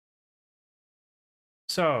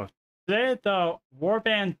So today the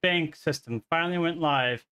Warband Bank system finally went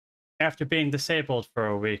live after being disabled for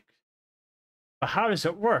a week. But how does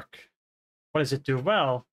it work? What does it do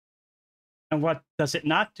well? And what does it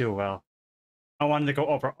not do well? I wanted to go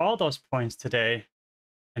over all those points today.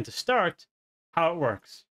 And to start, how it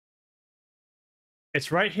works.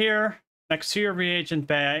 It's right here next to your reagent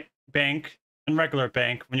bank and regular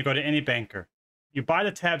bank when you go to any banker. You buy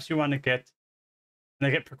the tabs you want to get, and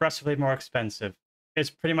they get progressively more expensive. It's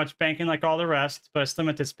pretty much banking like all the rest, but it's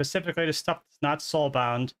limited specifically to stuff that's not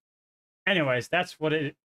soulbound. Anyways, that's what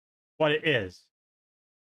it is.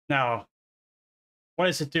 Now, what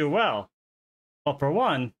does it do well? Well, for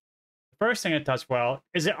one, the first thing it does well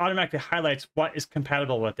is it automatically highlights what is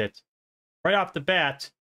compatible with it. Right off the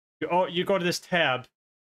bat, you go to this tab,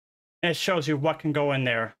 and it shows you what can go in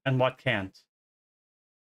there and what can't.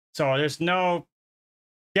 So there's no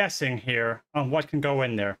guessing here on what can go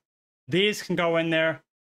in there. These can go in there,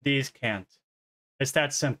 these can't. It's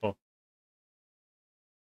that simple.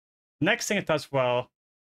 Next thing it does well,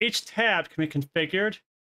 each tab can be configured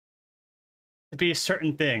to be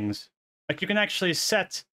certain things. Like you can actually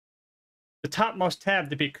set the topmost tab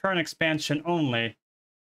to be current expansion only,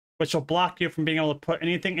 which will block you from being able to put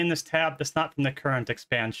anything in this tab that's not from the current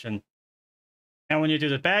expansion. And when you do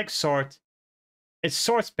the bag sort, it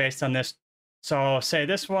sorts based on this. So say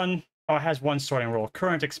this one, it has one sorting rule,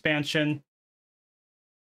 current expansion,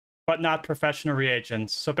 but not professional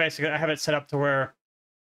reagents. So basically I have it set up to where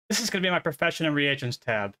this is going to be my professional reagents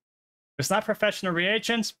tab. It's not professional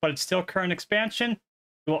reagents, but it's still current expansion.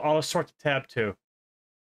 It will auto sort to tab 2.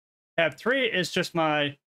 Tab 3 is just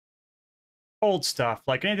my old stuff,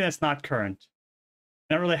 like anything that's not current.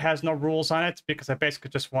 And it really has no rules on it because I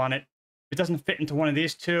basically just want it. If it doesn't fit into one of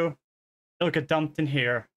these two, it'll get dumped in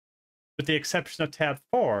here, with the exception of tab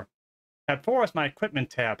 4. Tab 4 is my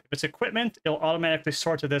equipment tab. If it's equipment, it'll automatically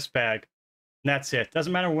sort to this bag. And that's it.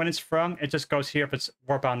 Doesn't matter when it's from, it just goes here if it's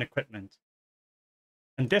warbound equipment.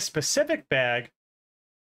 And this specific bag,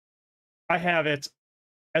 I have it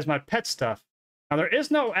as my pet stuff. Now, there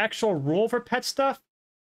is no actual rule for pet stuff.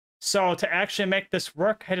 So to actually make this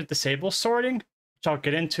work, I had to disable sorting, which I'll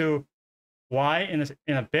get into why in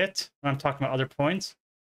a bit when I'm talking about other points.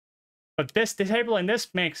 But disabling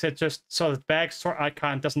this makes it just so the bag sort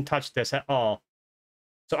icon doesn't touch this at all.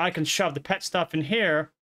 So I can shove the pet stuff in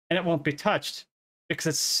here and it won't be touched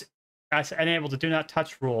because it's enabled to do not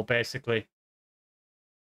touch rule, basically.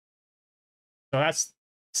 So that's the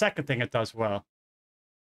second thing it does well.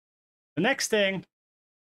 The next thing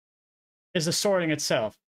is the sorting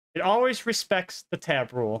itself. It always respects the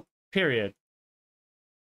tab rule, period.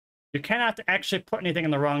 You cannot actually put anything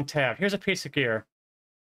in the wrong tab. Here's a piece of gear.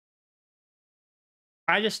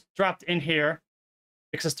 I just dropped in here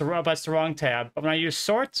because that's the wrong tab. But when I use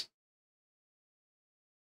sort,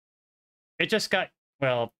 it just got,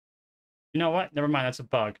 well, you know what? Never mind, that's a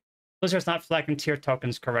bug. Blizzard's not flagging tier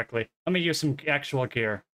tokens correctly. Let me use some actual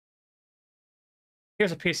gear.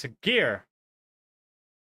 Here's a piece of gear.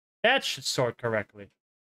 That should sort correctly.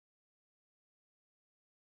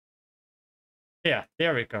 Yeah,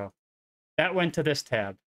 there we go. That went to this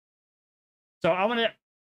tab. So I want to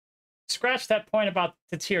scratch that point about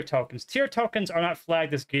the tier tokens. Tier tokens are not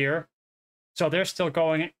flagged as gear, so they're still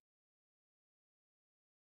going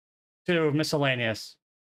to miscellaneous.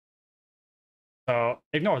 So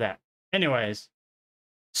ignore that. Anyways,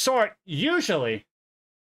 sort usually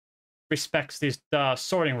respects these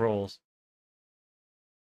sorting rules.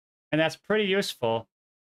 And that's pretty useful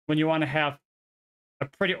when you want to have a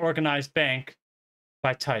pretty organized bank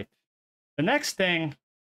by type. The next thing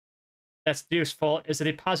that's useful is to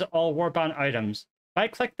deposit all warbound items. If I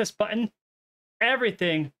click this button,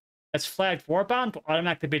 everything that's flagged warbound will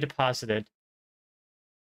automatically be deposited,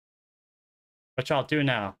 which I'll do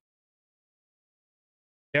now.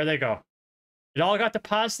 There they go. It all got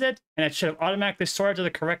deposited, and it should have automatically sorted to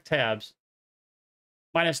the correct tabs,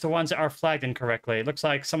 minus the ones that are flagged incorrectly. It looks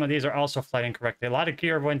like some of these are also flagged incorrectly. A lot of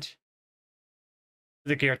gear went to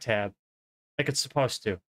the gear tab, like it's supposed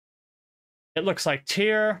to. It looks like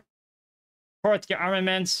tier, port gear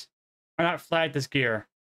armaments are not flagged as gear.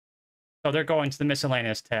 So they're going to the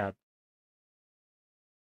miscellaneous tab.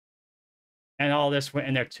 And all this went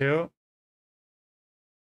in there too.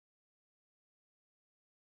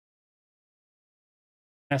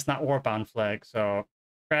 That's not warbound flag, so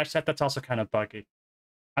scratch that. That's also kind of buggy.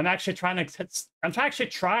 I'm actually trying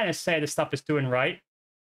to say this stuff is doing right,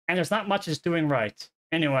 and there's not much is doing right.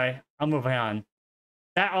 Anyway, I'll move on.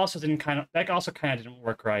 That also kind of didn't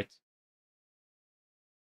work right.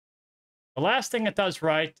 The last thing it does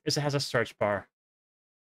right is it has a search bar.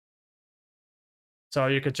 So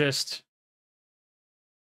you could just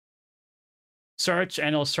search, and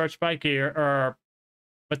it'll search by gear or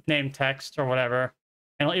with name text or whatever.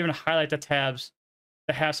 And it'll even highlight the tabs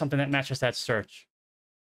that have something that matches that search.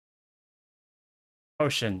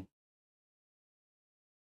 Ocean.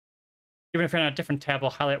 Even if you're on a different tab, it'll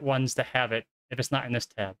highlight ones that have it if it's not in this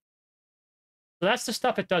tab. So that's the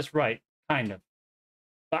stuff it does right, kind of.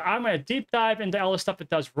 But I'm going to deep dive into all the stuff it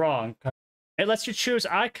does wrong. It lets you choose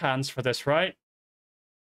icons for this, right?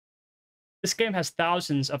 This game has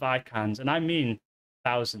thousands of icons, and I mean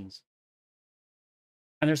thousands.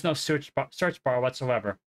 And there's no search bar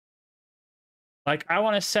whatsoever. Like, I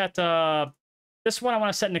want to set... this one, I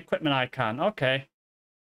want to set an equipment icon. Okay.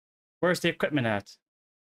 Where's the equipment at?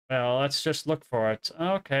 Well, let's just look for it.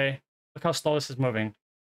 Okay. Look how slow this is moving.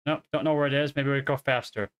 Nope, don't know where it is. Maybe we go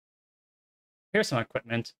faster. Here's some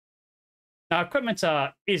equipment. Now, equipment's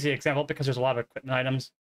a easy example because there's a lot of equipment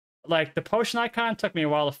items. Like, the potion icon took me a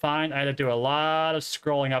while to find. I had to do a lot of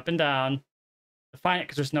scrolling up and down to find it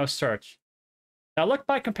because there's no search. Now, look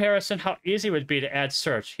by comparison how easy it would be to add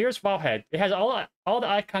search. Here's Wowhead. It has all the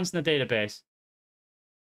icons in the database.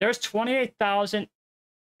 There's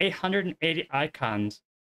 28,880 icons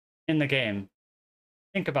in the game.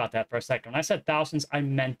 Think about that for a second. When I said thousands, I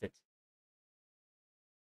meant it.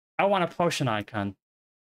 I want a potion icon.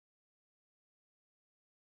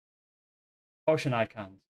 Potion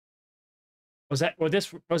icons. Was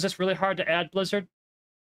this really hard to add, Blizzard?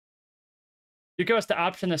 You give us the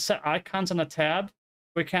option to set icons on the tab.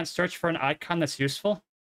 We can't search for an icon that's useful.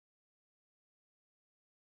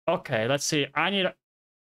 Okay, let's see. I need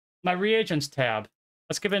my reagents tab.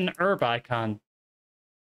 Let's give it an herb icon.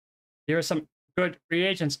 Here are some good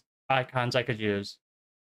reagents icons I could use.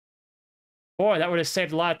 Boy, that would have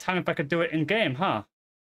saved a lot of time if I could do it in-game, huh?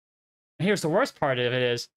 And here's the worst part of it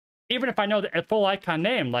is, even if I know the full icon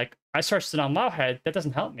name, like I searched it on Wowhead, that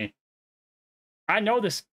doesn't help me. I know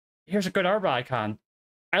this. Here's a good herb icon.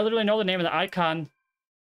 I literally know the name of the icon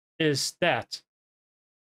is that.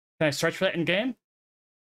 Can I search for that in-game?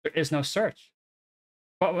 There is no search.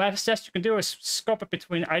 But what best you can do is scope it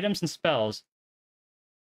between items and spells.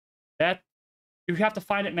 That, you have to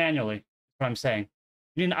find it manually, is what I'm saying.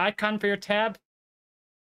 You need an icon for your tab?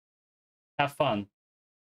 Have fun.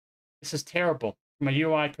 This is terrible from a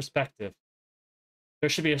UI perspective. There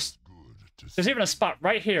should be there's even a spot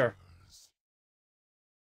right here.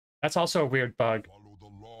 That's also a weird bug. Follow the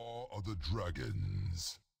law of the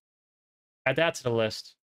dragons. Add that to the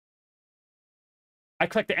list. I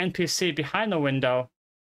click the NPC behind the window.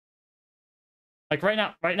 Like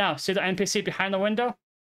right now, see the NPC behind the window?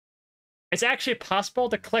 It's actually possible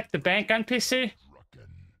to click the bank NPC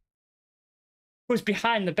who's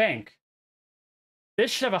behind the bank.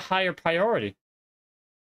 This should have a higher priority.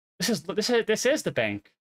 This is the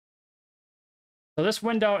bank. So this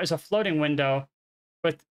window is a floating window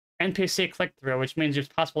with NPC click-through, which means it's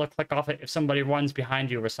possible to click off it if somebody runs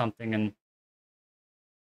behind you or something, and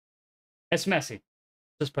it's messy.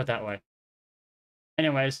 Just put it that way.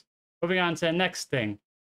 Anyways, moving on to the next thing.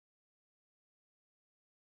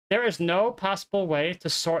 There is no possible way to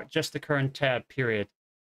sort just the current tab, period.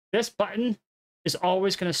 This button is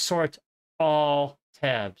always going to sort all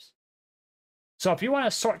tabs. So if you want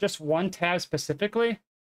to sort just one tab specifically,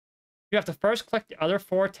 you have to first click the other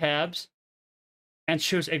 4 tabs and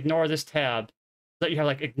choose ignore this tab. So that you have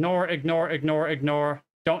like ignore, ignore, ignore, ignore,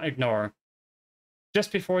 don't ignore.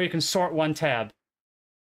 Just before you can sort one tab.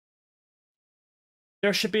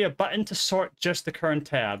 There should be a button to sort just the current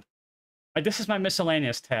tab. Like, this is my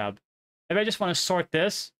miscellaneous tab. If I just want to sort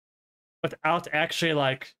this without actually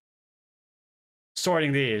like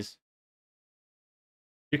sorting these,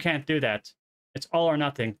 you can't do that. It's all or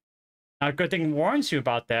nothing. Now, a good thing warns you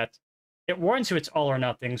about that. It warns you it's all or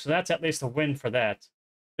nothing, so that's at least a win for that.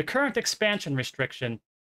 The current expansion restriction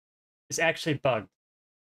is actually bugged.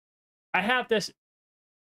 I have this,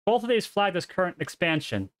 both of these flagged as current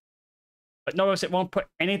expansion, but notice it won't put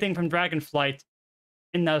anything from Dragonflight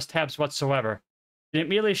in those tabs whatsoever. It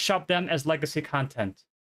immediately shoved them as legacy content.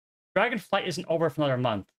 Dragonflight isn't over for another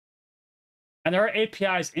month. And there are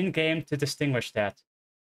APIs in-game to distinguish that.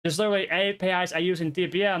 There's literally APIs I use in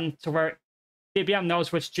DBM to where DBM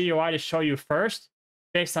knows which GUI to show you first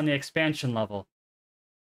based on the expansion level.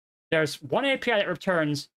 There's one API that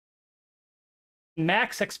returns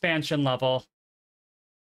max expansion level,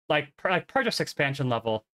 like purchase expansion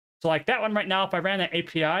level. So like that one right now, if I ran that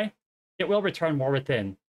API, it will return War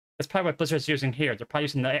Within. That's probably what Blizzard's using here. They're probably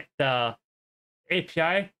using the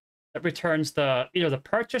API that returns either the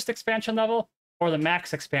purchased expansion level or the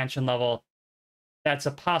max expansion level. That's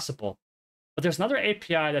a possible. But there's another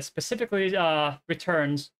API that specifically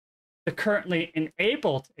returns the currently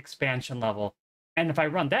enabled expansion level. And if I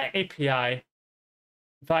run that API,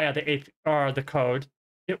 via the AP or the code,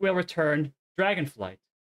 it will return Dragonflight.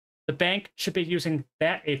 The bank should be using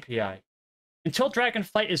that API. Until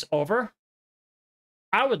Dragonflight is over,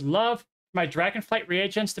 I would love my Dragonflight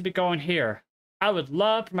reagents to be going here. I would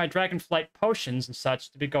love my Dragonflight potions and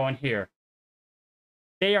such to be going here.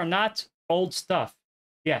 They are not old stuff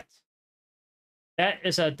yet. That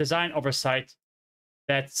is a design oversight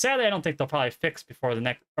that sadly I don't think they'll probably fix before the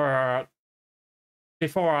next or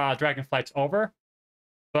before Dragonflight's over.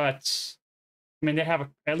 But I mean, they have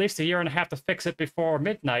at least a year and a half to fix it before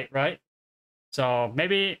midnight, right? So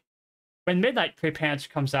maybe when midnight pre-patch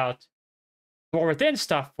comes out, War Within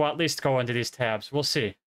stuff will at least go into these tabs. We'll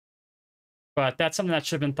see. But that's something that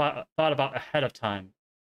should have been thought about ahead of time.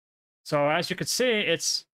 So as you can see,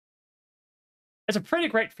 it's a pretty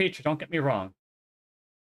great feature, don't get me wrong.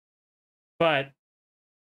 But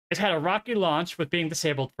it's had a rocky launch with being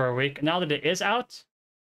disabled for a week. And now that it is out,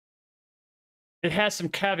 it has some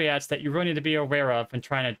caveats that you really need to be aware of when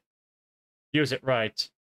trying to use it right.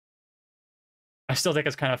 I still think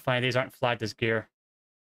it's kind of funny. These aren't flagged as gear,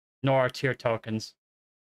 nor tier tokens.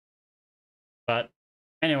 But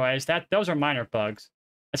anyways, those are minor bugs.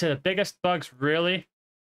 I'd say the biggest bugs really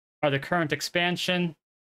are the current expansion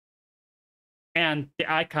and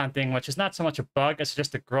the icon thing, which is not so much a bug as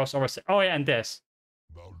just a gross oversight. Oh yeah, and this.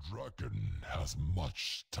 The dragon has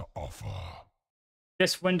much to offer.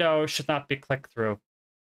 This window should not be clicked through.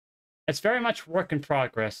 It's very much work in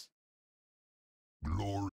progress.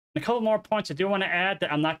 Glory. A couple more points I do want to add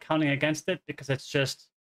that I'm not counting against it because it's just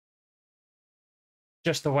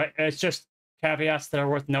the way it's just caveats that are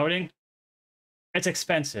worth noting. It's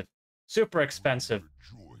expensive, super expensive.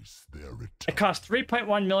 It costs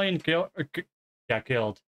 3.1 million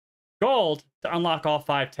gold to unlock all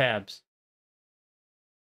 5 tabs,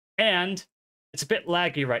 and it's a bit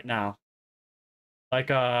laggy right now. Like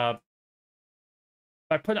if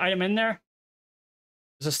I put an item in there.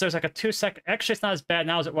 There's like a 2-second... Actually, it's not as bad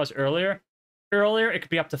now as it was earlier. Earlier, it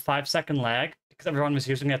could be up to 5-second lag because everyone was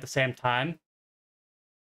using it at the same time.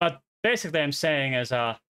 But basically, I'm saying is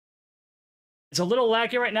it's a little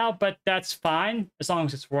laggy right now, but that's fine as long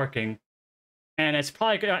as it's working. And it's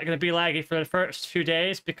probably going to be laggy for the first few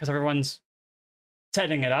days because everyone's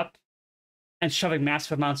setting it up and shoving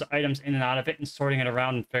massive amounts of items in and out of it and sorting it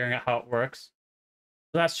around and figuring out how it works.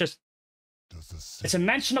 So that's just... It's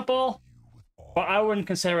unmentionable. But I wouldn't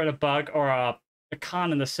consider it a bug or a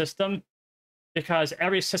con in the system because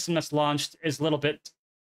every system that's launched is a little bit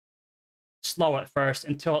slow at first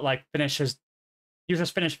until it like finishes, users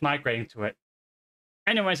finish migrating to it.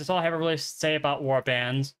 Anyways, that's all I have to really say about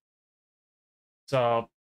warbands. So,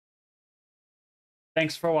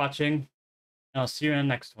 thanks for watching, and I'll see you in the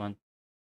next one.